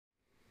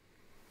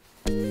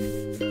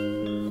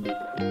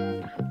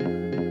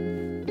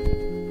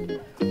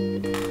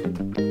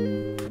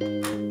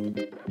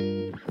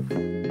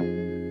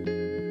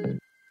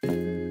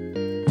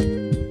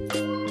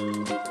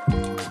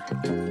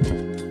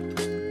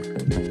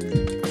My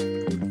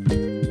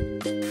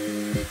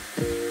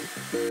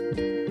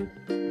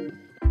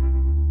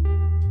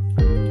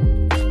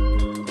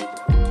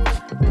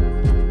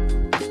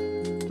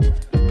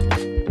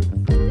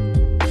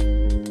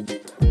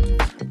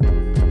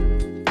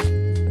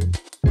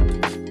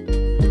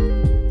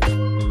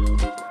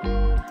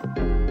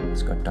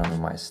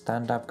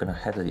stand-up, gonna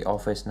head to the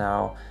office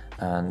now.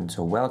 And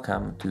so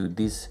welcome to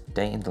this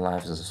day in the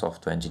life as a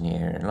software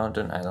engineer in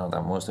London. I know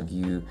that most of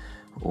you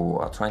who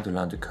are trying to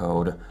learn to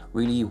code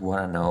really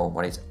want to know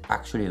what it's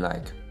actually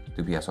like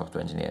to be a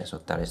software engineer. So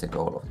that is the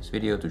goal of this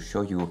video, to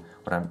show you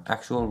what an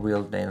actual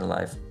real day in the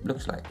life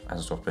looks like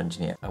as a software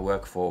engineer. I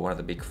work for one of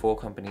the big 4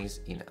 companies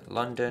in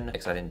London.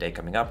 Exciting day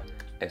coming up,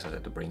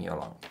 excited to bring you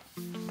along.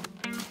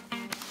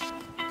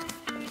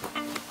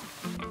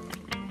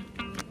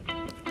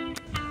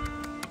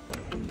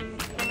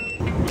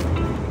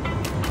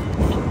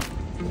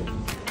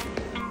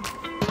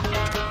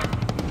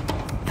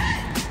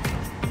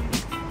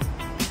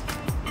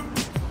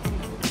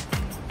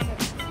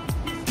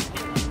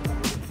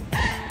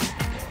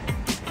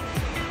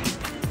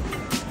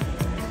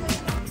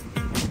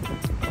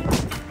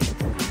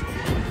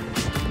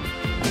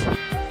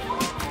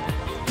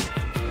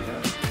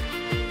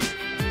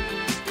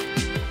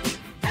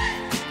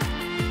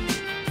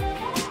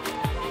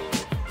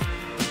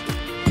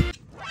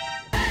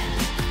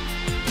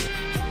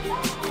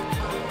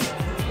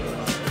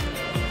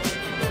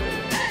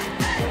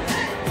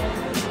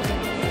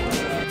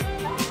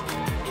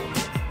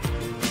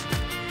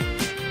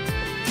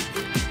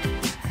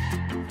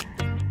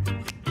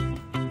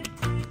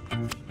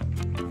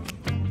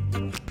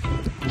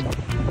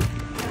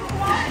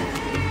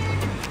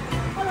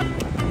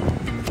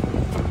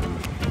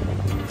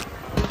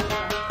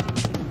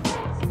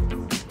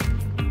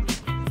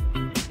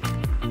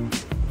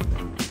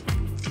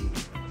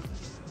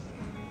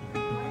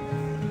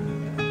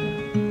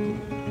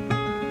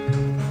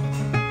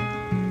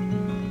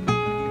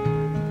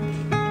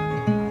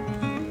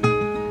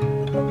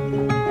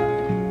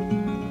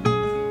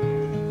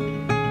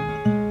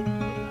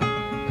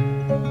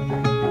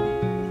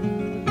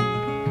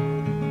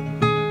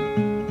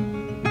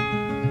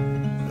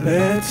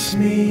 Let's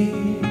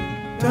meet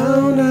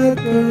down at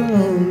the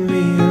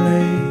lonely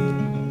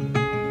lake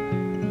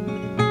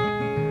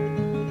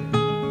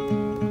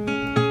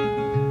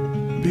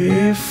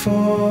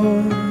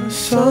before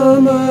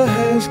summer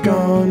has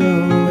gone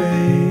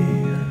away.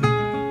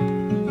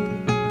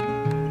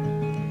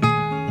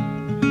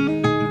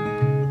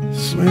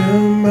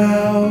 Swim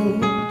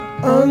out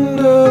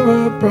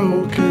under a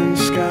broken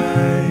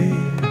sky.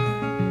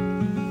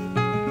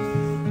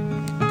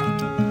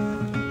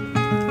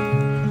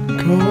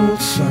 Cold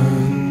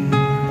sun,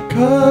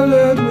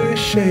 colored with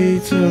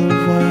shades of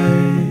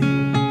white.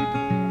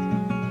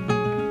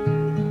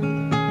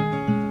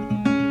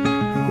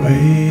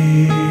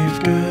 Wave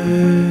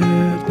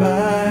goodbye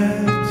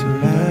to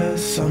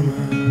last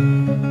summer.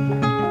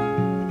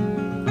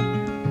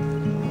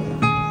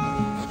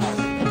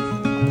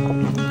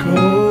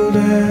 Cold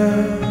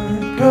air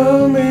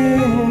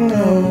coming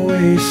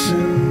away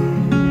soon.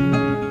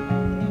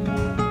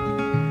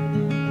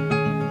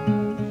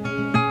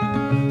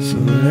 So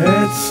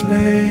let's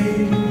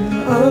lay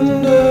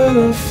under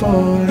the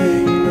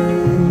falling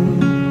moon.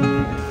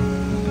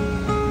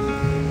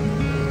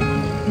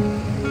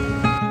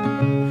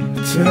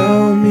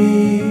 Tell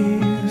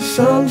me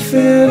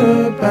something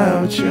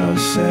about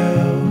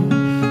yourself.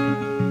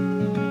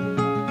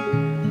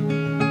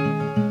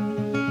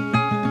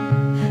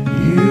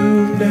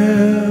 You've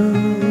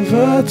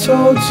never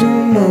told to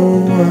no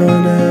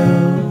one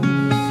else.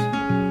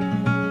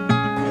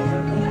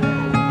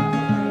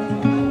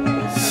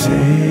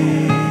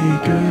 Say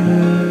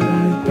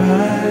goodbye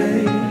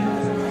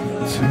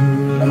to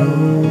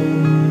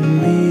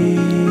lonely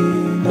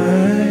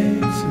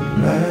nights of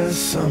last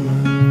summer.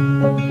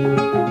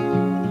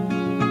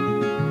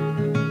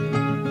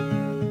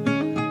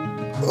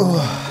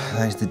 Oh,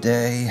 that's the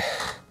day.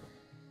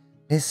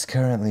 It's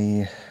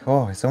currently,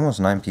 it's almost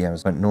 9 PM.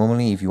 But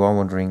normally, if you are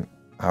wondering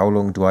how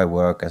long do I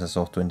work as a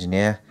software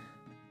engineer,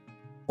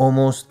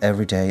 almost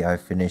every day I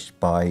finish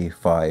by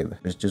 5.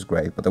 It's just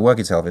great. But the work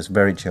itself is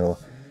very chill.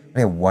 I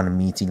have one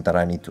meeting that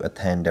I need to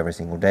attend every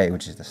single day,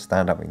 which is the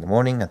stand-up in the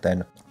morning, and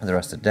then the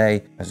rest of the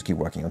day I just keep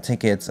working on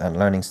tickets and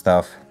learning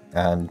stuff.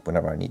 And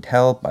whenever I need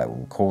help, I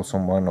will call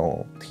someone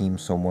or team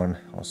someone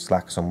or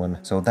Slack someone.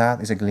 So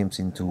that is a glimpse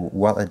into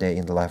what a day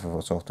in the life of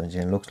a software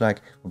engineer looks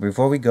like. But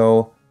before we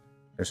go,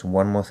 there's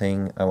one more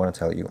thing I want to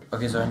tell you.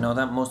 Okay, so I know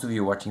that most of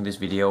you watching this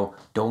video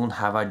don't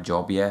have a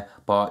job yet,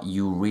 but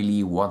you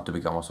really want to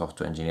become a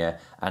software engineer,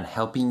 and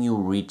helping you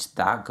reach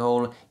that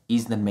goal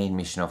is the main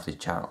mission of this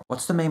channel.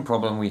 What's the main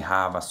problem we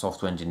have as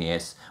software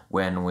engineers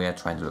when we are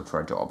trying to look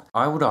for a job?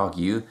 I would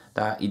argue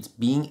that it's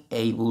being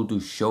able to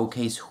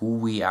showcase who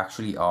we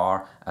actually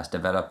are as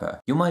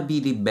developer. You might be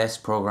the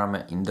best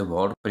programmer in the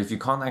world, but if you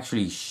can't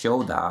actually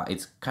show that,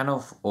 it's kind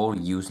of all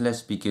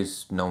useless,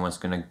 because no one's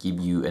gonna give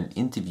you an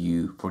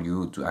interview for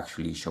you to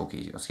actually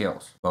showcase your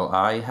skills. Well,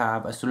 I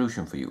have a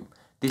solution for you.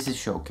 This is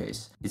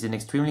Showcase. It's an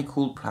extremely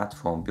cool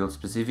platform built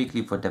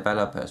specifically for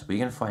developers where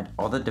you can find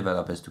other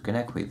developers to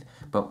connect with,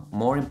 but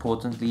more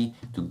importantly,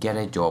 to get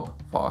a job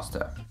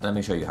faster. Let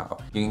me show you how.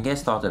 You can get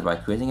started by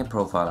creating a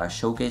profile at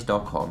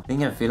showcase.com. Then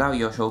you can fill out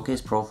your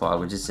Showcase profile,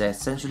 which is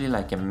essentially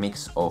like a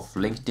mix of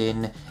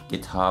LinkedIn,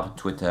 GitHub,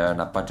 Twitter,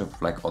 and a bunch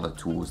of like other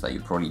tools that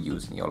you probably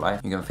use in your life.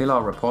 You can fill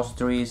out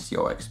repositories,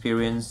 your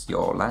experience,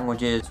 your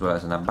languages, as well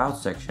as an about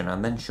section,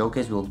 and then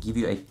Showcase will give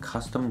you a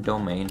custom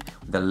domain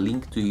with a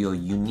link to your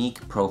unique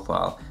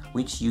profile,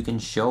 which you can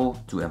show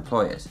to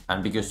employers.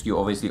 And because you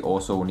obviously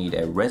also need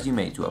a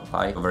resume to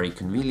apply, very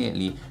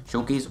conveniently,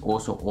 Showcase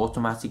also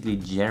automatically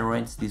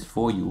generates this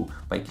for you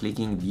by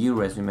clicking view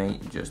resume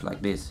just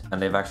like this.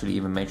 And they've actually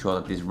even made sure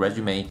that this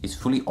resume is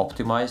fully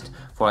optimized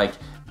for like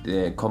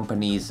the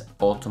company's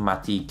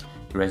automatic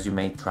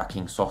resume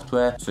tracking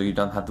software, so you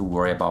don't have to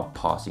worry about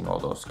passing all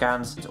those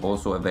scans. It's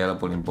also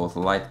available in both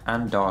light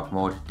and dark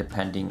mode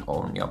depending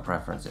on your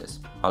preferences.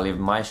 I'll leave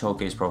my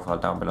Showcase profile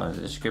down below in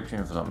the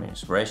description for some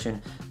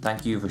inspiration.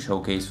 Thank you for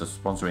Showcase for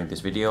sponsoring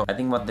this video. I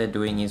think what they're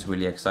doing is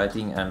really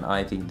exciting, and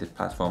I think this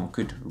platform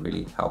could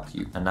really help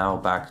you. And now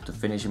back to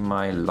finishing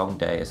my long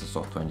day as a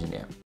software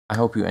engineer. I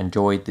hope you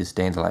enjoyed this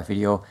day in the life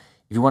video.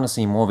 If you want to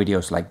see more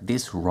videos like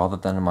this rather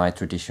than my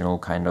traditional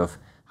kind of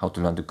how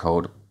to learn to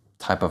code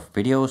type of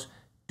videos,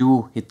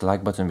 do hit the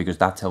like button, because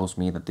that tells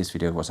me that this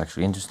video was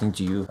actually interesting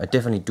to you. I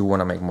definitely do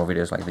want to make more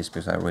videos like this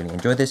because I really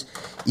enjoy this.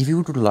 If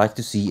you would like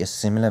to see a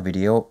similar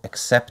video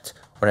except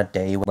on a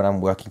day when I'm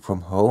working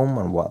from home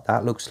and what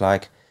that looks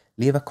like,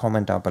 leave a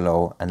comment down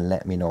below and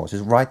let me know.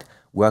 Just write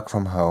work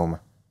from home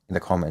in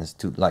the comments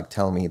to like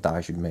tell me that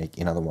I should make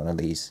another one of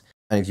these.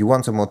 And if you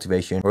want some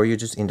motivation, or you're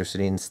just interested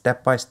in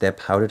step by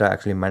step how did I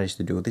actually manage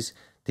to do this,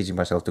 teaching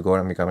myself to code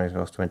and becoming a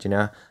software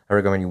engineer, I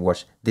recommend you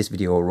watch this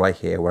video right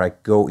here where I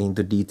go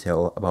into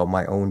detail about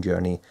my own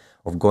journey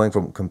of going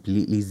from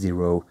completely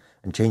zero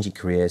and changing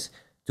careers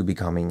to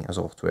becoming a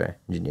software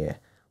engineer.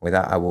 With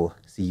that, I will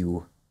see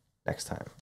you next time.